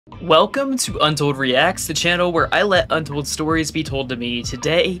Welcome to Untold Reacts, the channel where I let untold stories be told to me.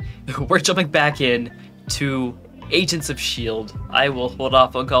 Today, we're jumping back in to Agents of S.H.I.E.L.D. I will hold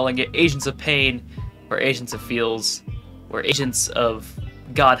off on calling it Agents of Pain, or Agents of Feels, or Agents of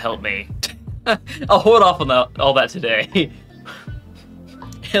God Help Me. I'll hold off on all that today.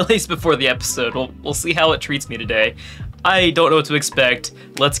 At least before the episode. We'll see how it treats me today. I don't know what to expect.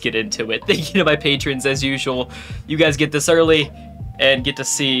 Let's get into it. Thank you to my patrons as usual. You guys get this early and get to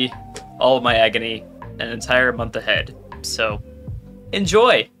see all of my agony an entire month ahead. So,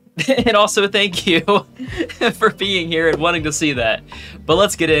 enjoy! And also thank you for being here and wanting to see that. But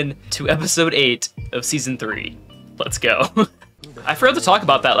let's get into episode 8 of season 3. Let's go. I forgot to talk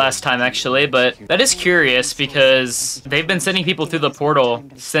about that last time actually, but that is curious because they've been sending people through the portal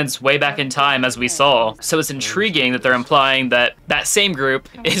since way back in time, as we saw. So it's intriguing that they're implying that that same group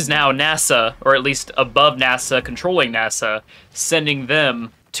is now NASA, or at least above NASA, controlling NASA, sending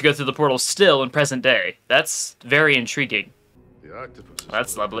them to go through the portal still in present day. That's very intriguing. The octopus.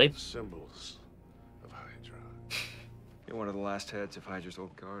 That's lovely. Symbols of Hydra. You're one of the last heads of Hydra's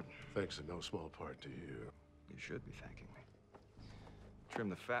old guard. Thanks in no small part to you. You should be thanking me. Trim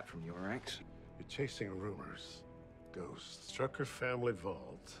the fat from your ranks. You're chasing rumors. Ghosts. Strucker family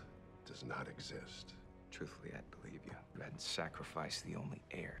vault does not exist. Truthfully, I'd believe you. You hadn't sacrificed the only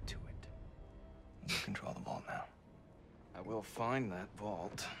heir to it. You control the vault now. I will find that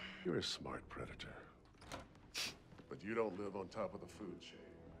vault. You're a smart predator. But you don't live on top of the food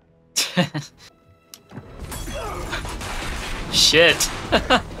chain. Shit.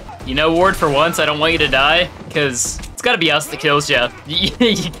 You know, Ward, for once, I don't want you to die, because it's gotta be us that kills you. You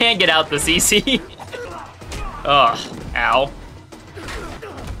can't get out this easy. Ugh, ow.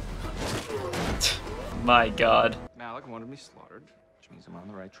 My god. Malik wanted me slaughtered, which means I'm on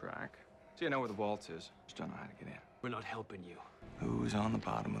the right track. So you know where the vault is. Just don't know how to get in. We're not helping you. Who's on the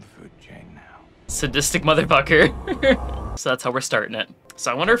bottom of the food chain now? Sadistic motherfucker. So that's how we're starting it. So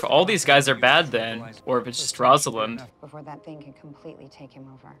I wonder if all these guys are bad then, or if it's just Rosalind. Before that thing can completely take him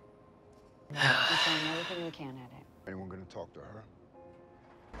over. We're throwing everything we can at it. Anyone gonna talk to her?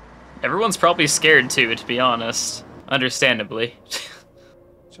 Everyone's probably scared too, to be honest. Understandably.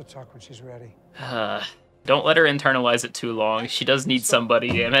 She'll talk when she's ready. Don't let her internalize it too long. She does need somebody,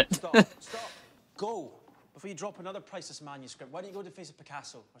 damn it. Stop. Go. Before you drop another priceless manuscript, why don't you go to face a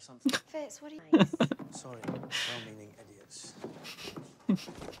Picasso or something? Fitz, what do you... Sorry, well-meaning idiots. I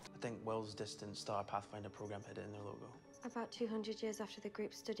think Will's Distant Star Pathfinder program had it in their logo. About 200 years after the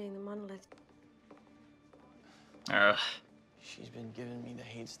group studying the monolith. She's been giving me the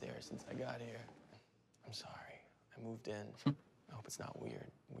hate stare since I got here. I'm sorry. I moved in. I hope it's not weird.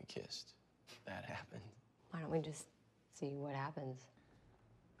 We kissed. That happened. Why don't we just see what happens?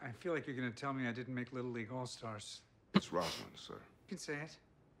 I feel like you're going to tell me I didn't make Little League All-Stars. It's Rosalind, sir. You can say it.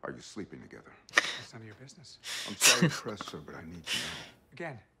 Are you sleeping together? That's none of your business. I'm sorry to press, sir, but I need to know.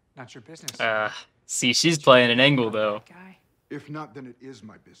 Again, not your business. See, she's playing an angle though. Guy. If not, then it is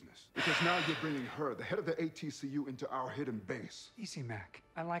my business. Because now you're bringing her, the head of the ATCU, into our hidden base. Easy, Mac.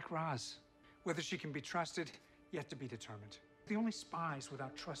 I like Roz. Whether she can be trusted, yet to be determined. The only spies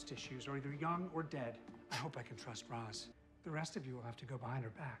without trust issues are either young or dead. I hope I can trust Roz. The rest of you will have to go behind her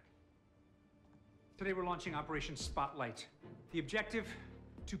back. Today we're launching Operation Spotlight. The objective,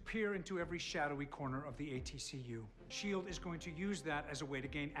 to peer into every shadowy corner of the ATCU. S.H.I.E.L.D. is going to use that as a way to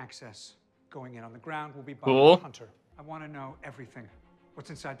gain access. Going in on the ground will be Bob Cool. the Hunter. I want to know everything.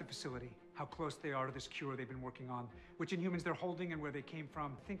 What's inside the facility, how close they are to this cure they've been working on, which Inhumans they're holding and where they came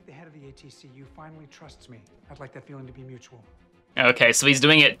from. I think the head of the ATCU finally trusts me. I'd like that feeling to be mutual. Okay, so he's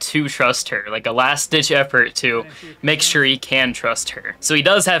doing it to trust her, like a last-ditch effort to make sure he can trust her. So he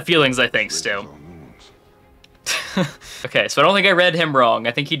does have feelings, I think, still. Okay, so I don't think I read him wrong.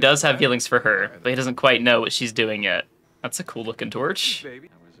 I think he does have feelings for her, but he doesn't quite know what she's doing yet. That's a cool-looking torch. Baby.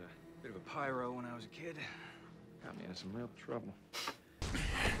 I was a bit of a pyro when I was a kid. Got me into some real trouble.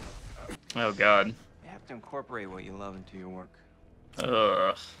 Oh, God. You have to incorporate what you love into your work.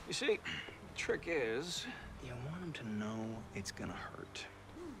 Ugh. You see, the trick is, you want them to know it's gonna hurt.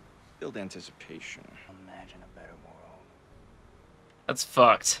 Build anticipation. Imagine a better world. That's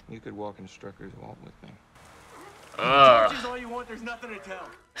fucked. You could walk in Strucker's vault with me. Ugh. All you want, there's nothing to tell.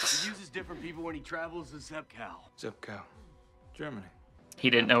 He uses different people when he travels to S.H.I.E.L.D. Zipco. Germany. He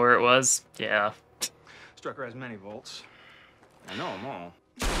didn't know where it was? Yeah. Strucker has many vaults. I know them all.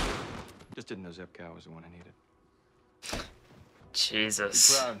 Just didn't know Zipco was the one I needed.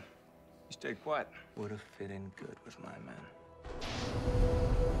 Jesus. Be proud. You stayed quiet. Would have fit in good with my men.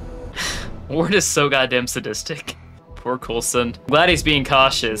 Ward is so goddamn sadistic. Poor Coulson. Glad he's being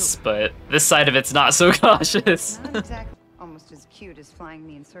cautious, but this side of it's not so cautious. Not exactly. Almost almost as cute as flying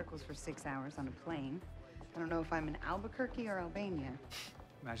me in circles for 6 hours on a plane. I don't know if I'm in Albuquerque or Albania.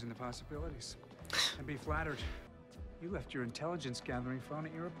 Imagine the possibilities. And be flattered. You left your intelligence gathering phone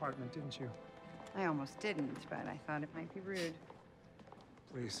at your apartment, didn't you? I almost didn't, but I thought it might be rude.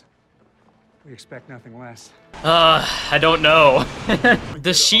 Please. We expect nothing less. I don't know.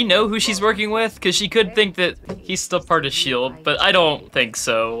 Does she know who she's working with? Because she could think that he's still part of S.H.I.E.L.D, but I don't think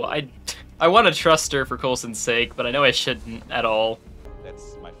so. I want to trust her for Coulson's sake, but I know I shouldn't at all.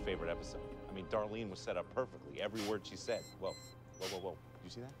 That's my favorite episode. I mean, Darlene was set up perfectly. Every word she said. Whoa. Did you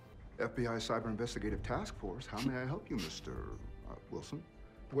see that? FBI Cyber Investigative Task Force. How may I help you, Mr. Wilson?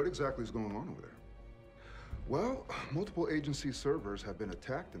 What exactly is going on over there? Well, multiple agency servers have been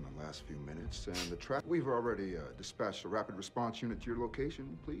attacked in the last few minutes, and we've already dispatched a rapid response unit to your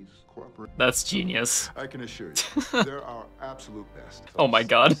location. Please cooperate. That's genius. I can assure you, they're our absolute best. Oh my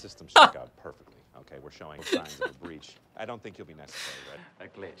god. The systems check out perfectly. Okay, we're showing signs of a breach. I don't think you'll be necessary, right? A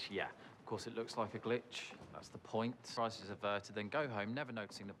glitch, yeah. Of course, it looks like a glitch. That's the point. Crisis averted, then go home, never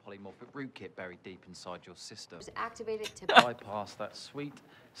noticing the polymorphic rootkit buried deep inside your system. It was activated to bypass that sweet,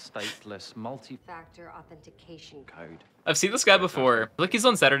 stateless, multi-factor authentication code. I've seen this guy before. Like he's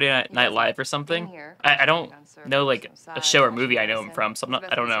on Saturday Night Live or something. I don't know like a show or movie I know him from, so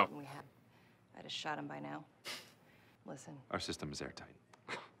I don't know. I'd have shot him by now. Listen. Our system is airtight.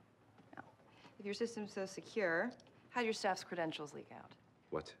 Now, if your system's so secure, how'd your staff's credentials leak out?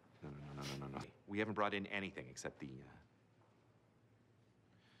 What? No. We haven't brought in anything except the,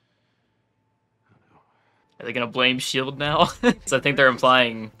 Are they gonna blame S.H.I.E.L.D. now? So I think they're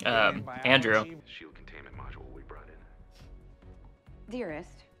implying Andrew. S.H.I.E.L.D. containment module we brought in.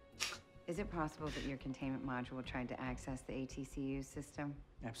 Dearest, is it possible that your containment module tried to access the ATCU system?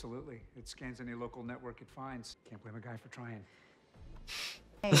 Absolutely. It scans any local network it finds. Can't blame a guy for trying.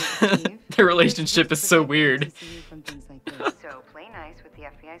 Hey, Steve. Their relationship is so weird. From things like this. So play nice with the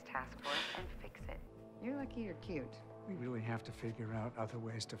FBI's task force and fix it. You're lucky you're cute. We really have to figure out other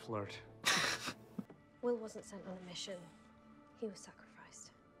ways to flirt. Will wasn't sent on a mission. He was sacrificed.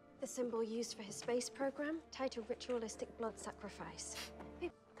 The symbol used for his space program tied to ritualistic blood sacrifice.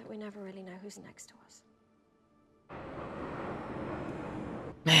 That we never really know who's next to us.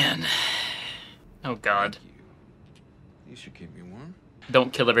 Man. Oh god. You should keep me warm.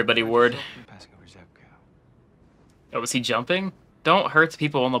 Don't kill everybody, Ward. Oh, was he jumping? Don't hurt the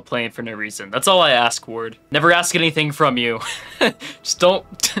people on the plane for no reason. That's all I ask, Ward. Never ask anything from you. Just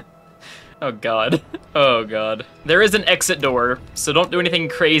don't... Oh god. Oh god. There is an exit door, so don't do anything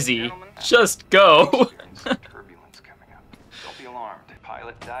crazy. Just go. Turbulence coming up. Don't be alarmed.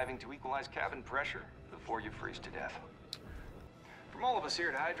 Pilot diving to equalize cabin pressure before you freeze to death. From all of us here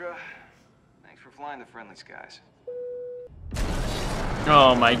at Hydra, thanks for flying the friendly skies.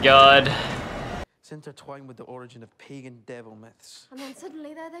 Oh my god. It's intertwined with the origin of pagan devil myths. And then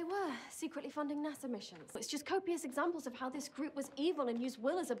suddenly there they were, secretly funding NASA missions. It's just copious examples of how this group was evil and used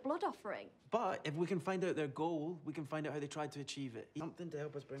Will as a blood offering. But if we can find out their goal, we can find out how they tried to achieve it. Something to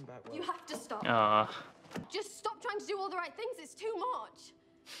help us bring back Will. You have to stop. Just stop trying to do all the right things. It's too much.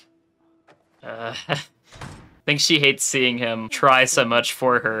 I think she hates seeing him try so much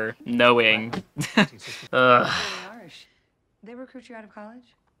for her, knowing. They recruit you out of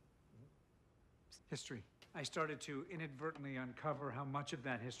college? History. I started to inadvertently uncover how much of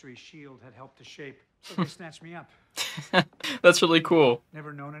that history S.H.I.E.L.D. had helped to shape, so they snatched me up. That's really cool.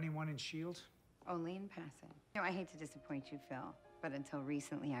 Never known anyone in S.H.I.E.L.D.? Only in passing. No, I hate to disappoint you, Phil, but until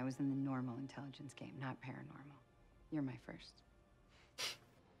recently I was in the normal intelligence game, not paranormal. You're my first.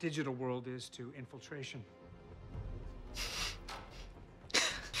 Digital world is to infiltration.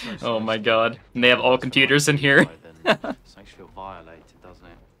 Oh my god. And they have all computers in here. Makes you feel violated, doesn't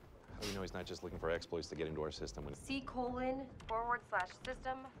it? How do you know he's not just looking for exploits to get into our system?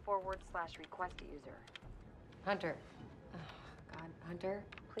 C:/system/request user. Hunter. Oh, God, Hunter,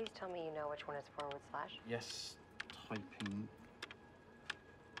 please tell me you know which one is /. Yes, typing.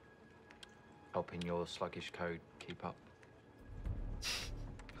 Helping your sluggish code keep up.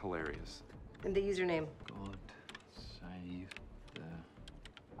 Hilarious. And the username. God save the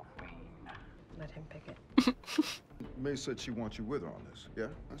Queen. Let him pick it. May said she wants you with her on this, yeah?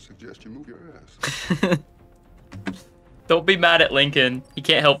 I suggest you move your ass. Don't be mad at Lincoln. He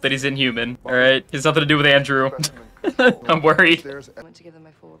can't help that he's inhuman. Alright? It has nothing to do with Andrew. I'm worried. I went to give them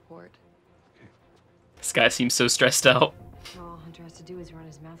my full report. This guy seems so stressed out. All Hunter has to do is run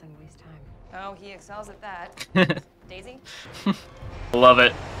his mouth and waste time. Oh, he excels at that. Daisy? Love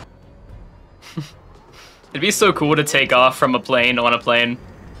it. It'd be so cool to take off from a plane on a plane.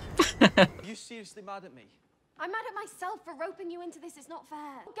 You seriously mad at me? I'm mad at myself for roping you into this. It's not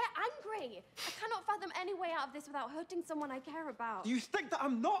fair. Get angry. I cannot fathom any way out of this without hurting someone I care about. Do you think that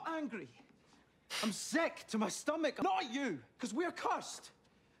I'm not angry? I'm sick to my stomach. Not at you, because we're cursed.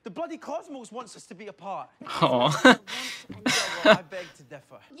 The bloody cosmos wants us to be apart. Oh. I beg to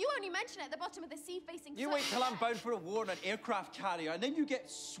differ. You only mention it at the bottom of the sea facing. You wait till I'm bound for a war on an aircraft carrier, and then you get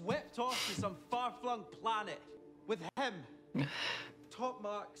swept off to some far-flung planet with him. Top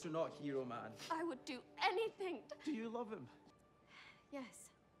marks are not hero man. I would do anything. Do you love him? Yes.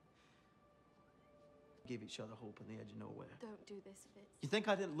 Gave each other hope on the edge of nowhere. Don't do this, Fitz. You think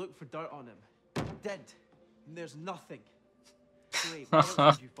I didn't look for dirt on him? I did. And there's nothing. Great, why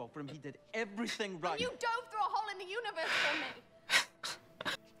don't you fall for him? He did everything right. You dove through a hole in the universe for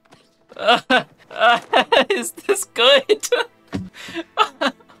me. Is this good?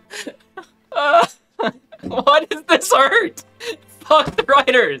 Why does this hurt? Fuck the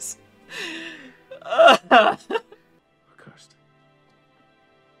writers.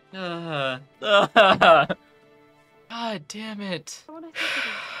 God damn it.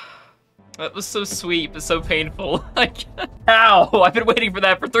 That was so sweet, but so painful. Like, how? I've been waiting for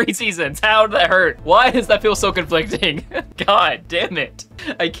that for 3 seasons. How did that hurt? Why does that feel so conflicting? God damn it.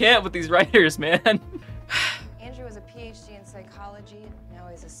 I can't with these writers, man. Andrew has a PhD in psychology. Now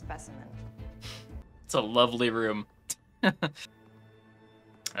he's a specimen. It's a lovely room.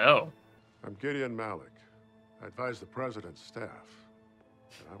 Oh. I'm Gideon Malik. I advise the president's staff.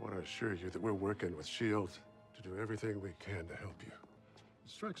 And I want to assure you that we're working with S.H.I.E.L.D. to do everything we can to help you. It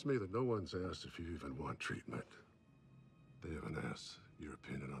strikes me that no one's asked if you even want treatment. They haven't asked your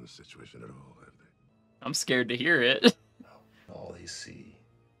opinion on the situation at all, have they? I'm scared to hear it. All they see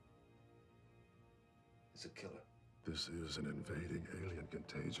is a killer. This is an invading alien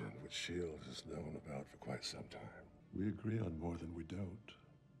contagion, which S.H.I.E.L.D. has known about for quite some time. We agree on more than we don't.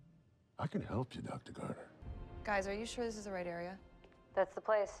 I can help you, Dr. Garner. Guys, are you sure this is the right area? That's the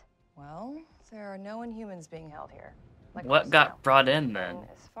place. Well, there are no Inhumans being held here. Like What got brought in then? And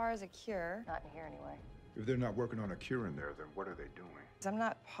as far as a cure, not in here anyway. If they're not working on a cure in there, then what are they doing? I'm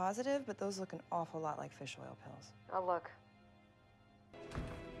not positive, but those look an awful lot like fish oil pills. I'll look.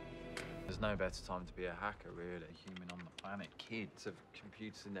 There's no better time to be a hacker, really. Human on the planet. Kids have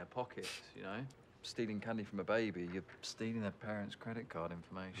computers in their pockets, you know? Stealing candy from a baby, you're stealing their parents' credit card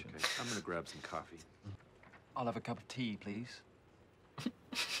information. Okay, I'm gonna grab some coffee. I'll have a cup of tea, please.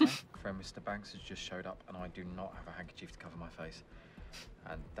 Friend Mr. Banks has just showed up, and I do not have a handkerchief to cover my face.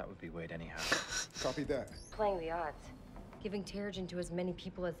 And that would be weird anyhow. Copy that. Playing the odds. Giving Terrigen to as many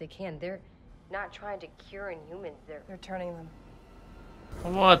people as they can. They're not trying to cure Inhumans. They're turning them.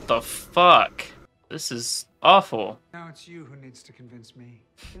 What the fuck? This is awful. Now it's you who needs to convince me.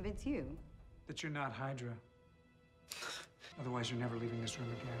 Convince you? That you're not Hydra. Otherwise, you're never leaving this room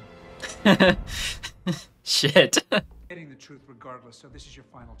again. Shit. Getting the truth regardless, so this is your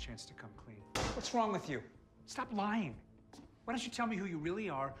final chance to come clean. What's wrong with you? Stop lying. Why don't you tell me who you really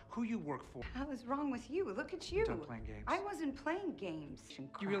are, who you work for? What the hell is wrong with you? Look at you. Done playing games. I wasn't playing games.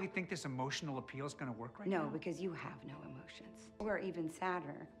 You really think this emotional appeal is going to work right now? No, because you have no emotions. Or even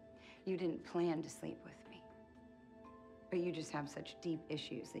sadder, you didn't plan to sleep with me. But you just have such deep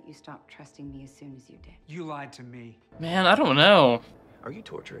issues that you stopped trusting me as soon as you did. You lied to me. Man, I don't know. Are you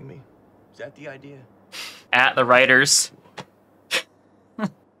torturing me? Is that the idea? At the writers.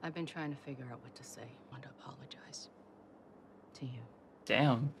 I've been trying to figure out what to say. I want to apologize. To you.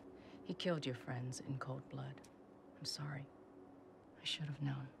 Damn. He killed your friends in cold blood. I'm sorry. I should have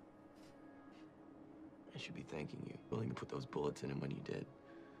known. I should be thanking you. Willing to put those bullets in him when you did.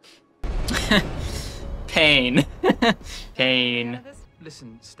 Pain. Pain.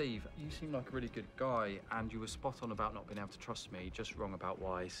 Listen, Steve, you seem like a really good guy, and you were spot on about not being able to trust me, just wrong about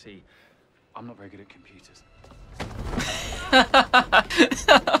why. See, I'm not very good at computers.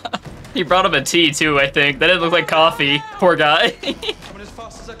 He brought him a tea too, I think. That didn't look like coffee. Poor guy. Coming as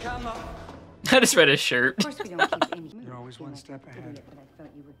fast as I can, though. I just read his shirt. Of course we don't keep any. You're always one step ahead. But I felt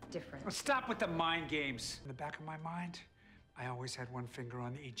you were different. Well, stop with the mind games. In the back of my mind, I always had one finger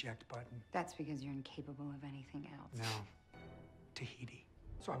on the eject button. That's because you're incapable of anything else. No. Tahiti.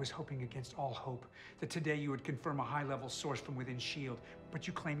 So I was hoping against all hope that today you would confirm a high-level source from within S.H.I.E.L.D., but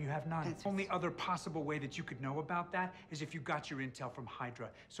you claim you have none. The only other possible way that you could know about that is if you got your intel from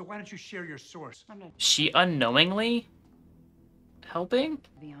Hydra. So why don't you share your source? She unknowingly helping? To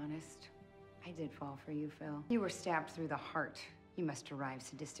be honest, I did fall for you, Phil. You were stabbed through the heart. You must derive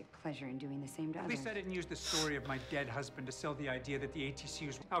sadistic pleasure in doing the same to At others. least I didn't use the story of my dead husband to sell the idea that the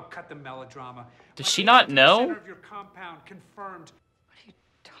ATCs outcut the melodrama. Does she not know? Center of your compound confirmed.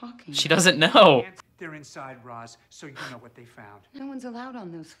 Talking. She doesn't know. They're inside, Roz, so you know what they found. No one's allowed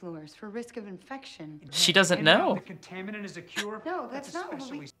on those floors for risk of infection. She doesn't And now know. the contaminant is a cure? No, that's not what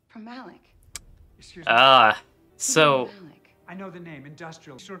especially... we... From Malik. Excuse me. So I know the name,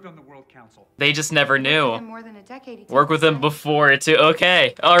 Industrial. He served on the World Council. they just never knew. More than a decade. Work with him before too.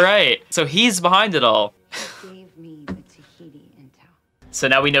 Okay, all right. So he's behind it all. Gave me the Tahiti intel. So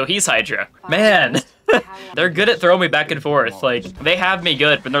now we know he's Hydra. Man, they're good at throwing me back and forth. Like, they have me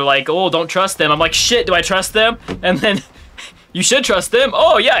good, but they're like, oh, don't trust them. I'm like, shit, do I trust them? And then, you should trust them?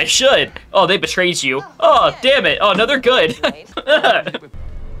 Oh, yeah, I should. Oh, they betrayed you. Oh, damn it. Oh, no, they're good.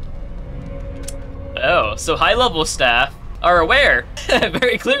 Oh, so high-level staff are aware.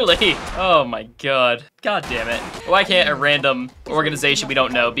 Very clearly. Oh, my God. God damn it. Why can't a random organization we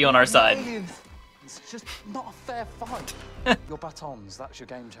don't know be on our side? It's just not a fair fight. Your batons, that's your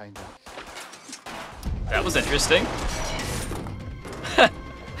game changer. That was interesting.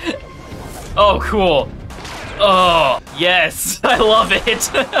 Oh, cool. Oh, yes. I love it.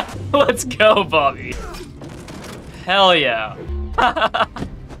 Let's go, Bobby. Hell yeah.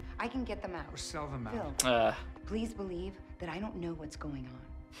 I can get them out. Or sell them out. Phil, please believe that I don't know what's going on.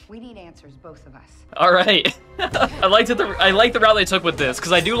 We need answers, both of us. All right. I like the route they took with this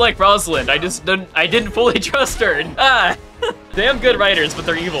because I do like Rosalind. I didn't fully trust her. Ah, damn good writers, but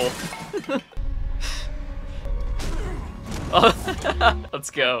they're evil. Oh,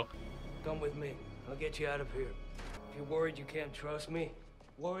 let's go. Come with me. I'll get you out of here. If you're worried you can't trust me,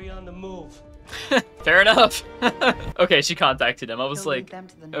 worry on the move. Fair enough. Okay, she contacted him. I was like,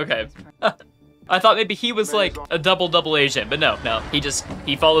 okay. I thought maybe he was like a double agent, but no.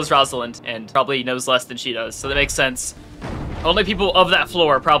 He follows Rosalind and probably knows less than she does, so that makes sense. Only people of that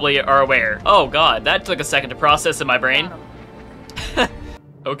floor probably are aware. Oh God, that took a second to process in my brain.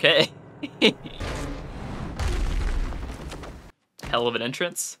 Okay. Hell of an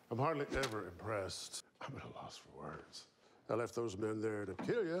entrance. I'm hardly ever impressed. I'm at a loss for words. I left those men there to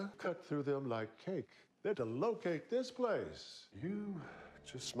kill you, cut through them like cake. They're to locate this place. You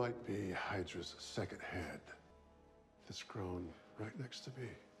just might be Hydra's second head. That's grown right next to me.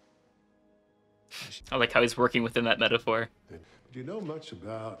 I like how he's working within that metaphor. Do you know much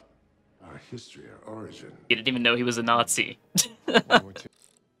about our history, our origin? He didn't even know he was a Nazi.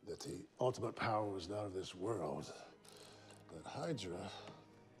 That the ultimate power was not of this world. But Hydra,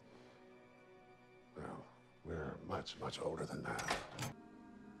 well, we're much older than that.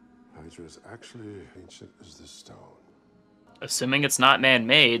 Hydra is actually ancient as this stone. Assuming it's not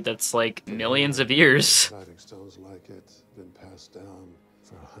man-made, that's like millions of years. Writing stones like it have been passed down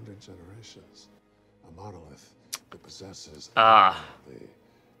for 100 generations. A monolith that possesses I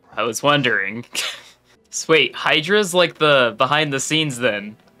was wondering. So wait, Hydra's like the behind the scenes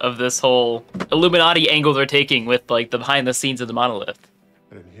then of this whole Illuminati angle they're taking with like the behind the scenes of the monolith.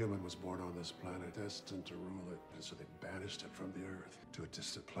 An inhuman was born on this planet, destined to rule it, and so they banished it from the Earth to a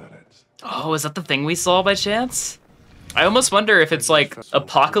distant planet. Oh, is that the thing we saw by chance? I almost wonder if it's like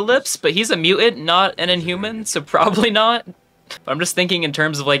Apocalypse, but he's a mutant, not an inhuman, so probably not. I'm just thinking in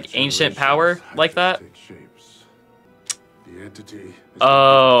terms of like ancient power like that. The entity.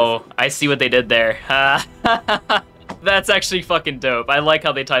 Oh, I see what they did there. That's actually fucking dope. I like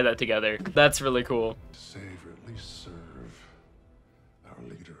how they tie that together. That's really cool. Save or at least serve our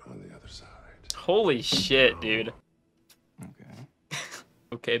leader on the other side. Holy shit, dude. Okay.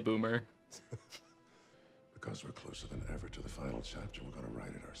 Okay, boomer. Because we're closer than ever to the final chapter, we're gonna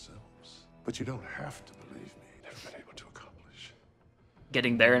write it ourselves. But you don't have to believe me. Never been able to accomplish.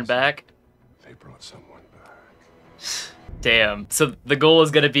 Getting there and back. They brought someone back. Damn. So the goal is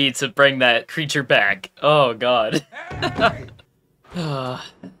gonna be to bring that creature back. Oh God. Oh,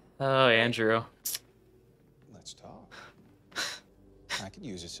 Andrew. Let's talk. I could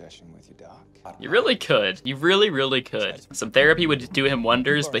use a session with you, Doc. You really could. You really could. Some therapy would do him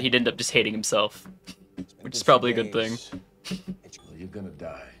wonders, but he'd end up just hating himself. Which is probably a good thing. Well, you're gonna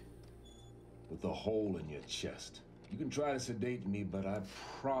die with a hole in your chest. You can try to sedate me, but I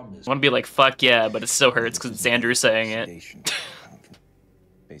promise. I want to be like, fuck yeah, but it still hurts because it's Andrew saying it.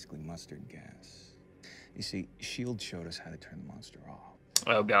 Basically mustard gas. You see, S.H.I.E.L.D. showed us how to turn the monster off.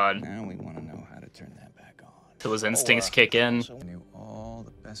 Oh God. Now we want to know how to turn that back on. Till his instincts kick in. I knew all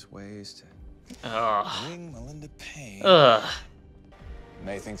the best ways to Ugh. bring Melinda pain. Ugh.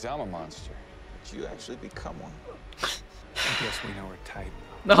 May thinks I'm a monster, but you actually become one. I guess we know her type.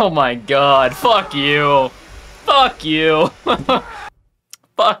 Oh my God. Fuck you. Fuck you.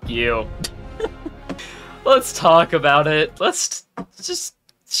 Fuck you. Let's talk about it. Let's just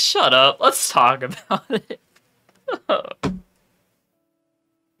shut up. Let's talk about it.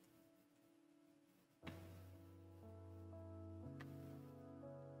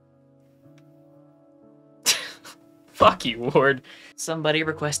 Fuck you, Ward. Somebody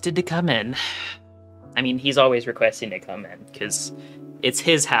requested to come in. I mean, he's always requesting to come in, because it's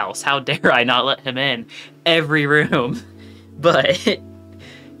his house. How dare I not let him in every room? But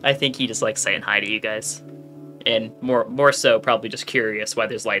I think he just likes saying hi to you guys. And more so, probably just curious why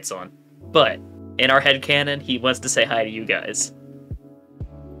there's lights on. But in our headcanon, he wants to say hi to you guys.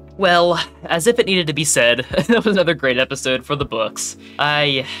 Well, as if it needed to be said, that was another great episode for the books.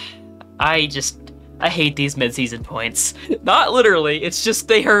 I hate these mid-season points. Not literally, it's just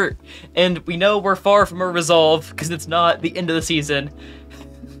they hurt. And we know we're far from a resolve, because it's not the end of the season.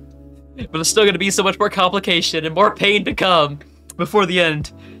 But it's still going to be so much more complication and more pain to come before the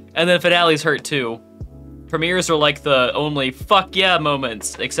end. And then finales hurt too. Premieres are like the only fuck yeah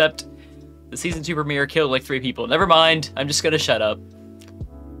moments, except the season 2 premiere killed like 3 people. Never mind, I'm just going to shut up.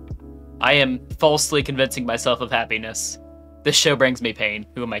 I am falsely convincing myself of happiness. This show brings me pain.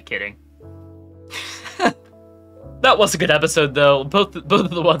 Who am I kidding? That was a good episode, though. Both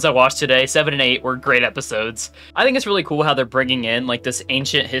of the ones I watched today, 7 and 8, were great episodes. I think it's really cool how they're bringing in, like, this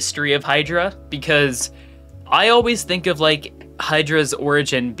ancient history of Hydra, because I always think of, like, Hydra's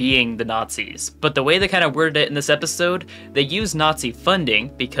origin being the Nazis. But the way they kind of worded it in this episode, they use Nazi funding,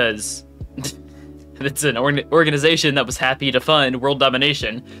 because it's an organization that was happy to fund world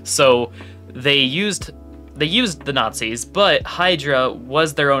domination. So they used the Nazis, but Hydra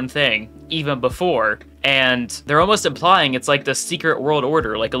was their own thing, even before. And they're almost implying it's like the secret world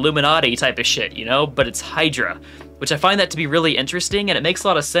order, like Illuminati type of shit, you know? But it's Hydra, which I find that to be really interesting, and it makes a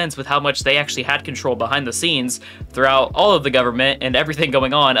lot of sense with how much they actually had control behind the scenes throughout all of the government and everything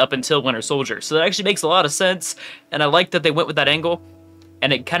going on up until Winter Soldier. So that actually makes a lot of sense, and I like that they went with that angle,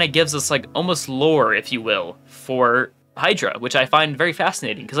 and it kind of gives us like almost lore, if you will, for Hydra, which I find very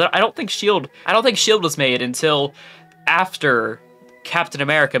fascinating, because I don't think S.H.I.E.L.D. was made until after Captain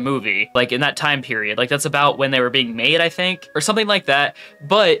America movie, like in that time period. Like that's about when they were being made, I think, or something like that.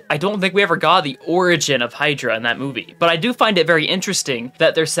 But I don't think we ever got the origin of Hydra in that movie. But I do find it very interesting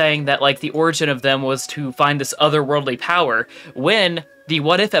that they're saying that like the origin of them was to find this otherworldly power, when the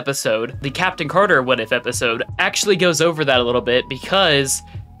What If episode, the Captain Carter What If episode, actually goes over that a little bit, because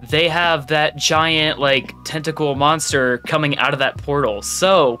they have that giant, like, tentacle monster coming out of that portal.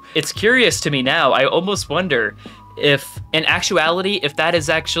 So it's curious to me now. I almost wonder if, in actuality, if that is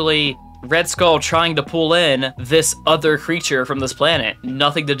actually Red Skull trying to pull in this other creature from this planet.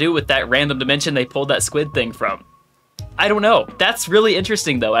 Nothing to do with that random dimension they pulled that squid thing from. I don't know. That's really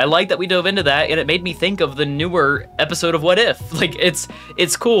interesting, though. I like that we dove into that, and it made me think of the newer episode of What If. Like, it's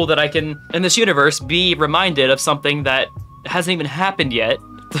cool that I can, in this universe, be reminded of something that hasn't even happened yet,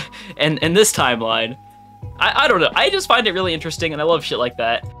 and in this timeline. I don't know. I just find it really interesting, and I love shit like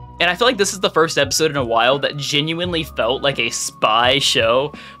that. And I feel like this is the first episode in a while that genuinely felt like a spy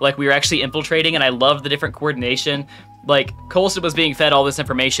show. Like we were actually infiltrating, and I loved the different coordination. Like, Coulson was being fed all this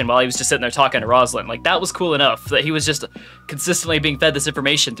information while he was just sitting there talking to Rosalind. Like, that was cool enough that he was just consistently being fed this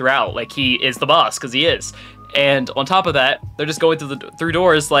information throughout. Like, he is the boss, because he is. And on top of that, they're just going through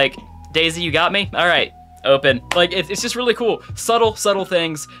doors like, Daisy, you got me? All right, open. Like, it's just really cool. Subtle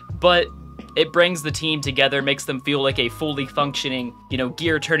things, but it brings the team together, makes them feel like a fully functioning, you know,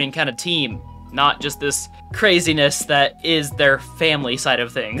 gear-turning kind of team, not just this craziness that is their family side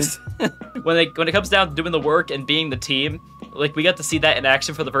of things. When it comes down to doing the work and being the team, like, we got to see that in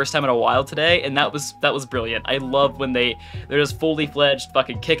action for the first time in a while today, and that was brilliant. I love when they're just fully fledged,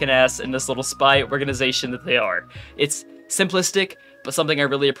 fucking kicking ass in this little spy organization that they are. It's simplistic, but something I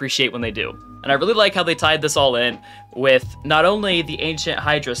really appreciate when they do. And I really like how they tied this all in with not only the ancient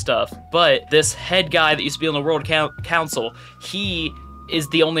Hydra stuff, but this head guy that used to be on the World Council. He is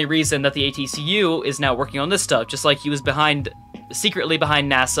the only reason that the ATCU is now working on this stuff, just like he was secretly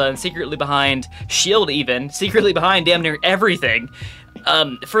behind NASA, and secretly behind S.H.I.E.L.D. even, secretly behind damn near everything.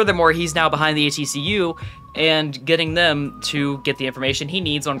 Furthermore, he's now behind the ATCU, and getting them to get the information he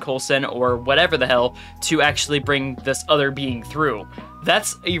needs on Coulson or whatever the hell to actually bring this other being through.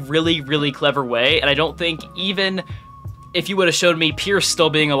 That's a really, really clever way, and I don't think even if you would have showed me Pierce still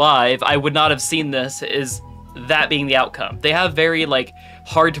being alive, I would not have seen this as that being the outcome. They have very, like,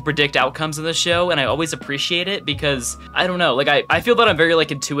 hard to predict outcomes in this show, and I always appreciate it because, I don't know, like, I feel that I'm very, like,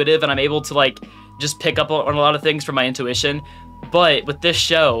 intuitive, and I'm able to, like, just pick up on a lot of things from my intuition. But with this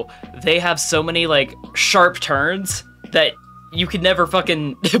show, they have so many, like, sharp turns that you could never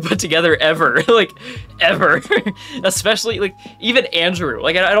fucking put together ever. Like, ever. Especially, like, even Andrew.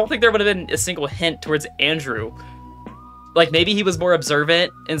 Like, I don't think there would have been a single hint towards Andrew. Like, maybe he was more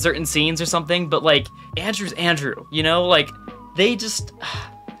observant in certain scenes or something, but, like, Andrew's Andrew, you know? Like, they just...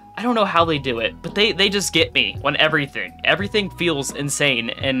 I don't know how they do it, but they just get me on everything. Everything feels insane,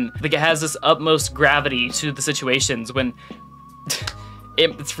 and like it has this utmost gravity to the situations when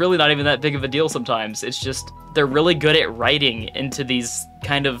it's really not even that big of a deal sometimes. It's just, they're really good at writing into these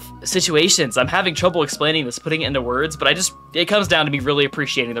kind of situations. I'm having trouble explaining this, putting it into words, but it comes down to me really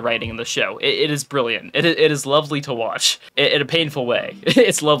appreciating the writing in the show. It is brilliant. It is lovely to watch in a painful way.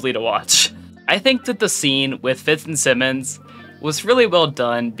 It's lovely to watch. I think that the scene with Fitz and Simmons was really well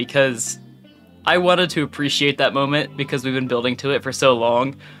done because I wanted to appreciate that moment because we've been building to it for so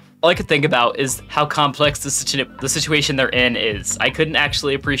long. All I could think about is how complex the situation they're in is. I couldn't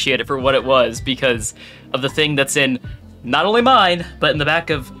actually appreciate it for what it was because of the thing that's in not only mine, but in the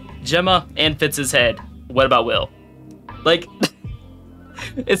back of Gemma and Fitz's head. What about Will? Like,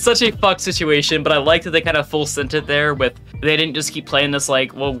 it's such a fucked situation, but I like that they kind of full sent it there with, they didn't just keep playing this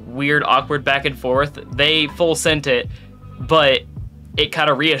like, well, weird, awkward back and forth. They full sent it, but it kind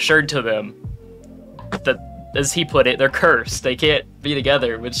of reassured to them that, as he put it, they're cursed. They can't be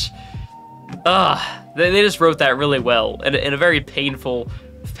together, which, they just wrote that really well in a very painful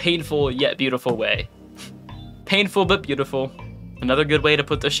yet beautiful way. Painful but beautiful. Another good way to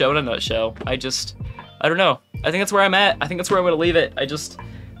put the show in a nutshell. I don't know. I think that's where I'm at. I think that's where I'm gonna leave it.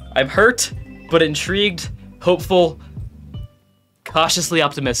 I'm hurt, but intrigued, hopeful, cautiously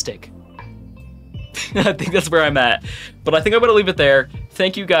optimistic. I think that's where I'm at. But I think I'm gonna leave it there.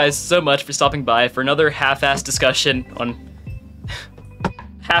 Thank you guys so much for stopping by for another half-assed discussion on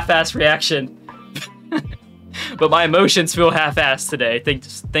half-assed reaction. But my emotions feel half-assed today,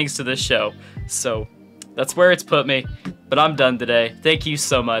 thanks to this show. So that's where it's put me. But I'm done today. Thank you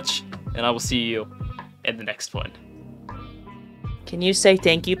so much, and I will see you in the next one. Can you say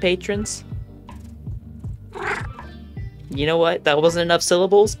thank you, patrons? You know what? That wasn't enough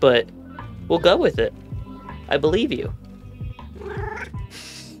syllables, but we'll go with it. I believe you.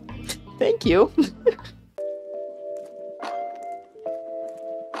 Thank you.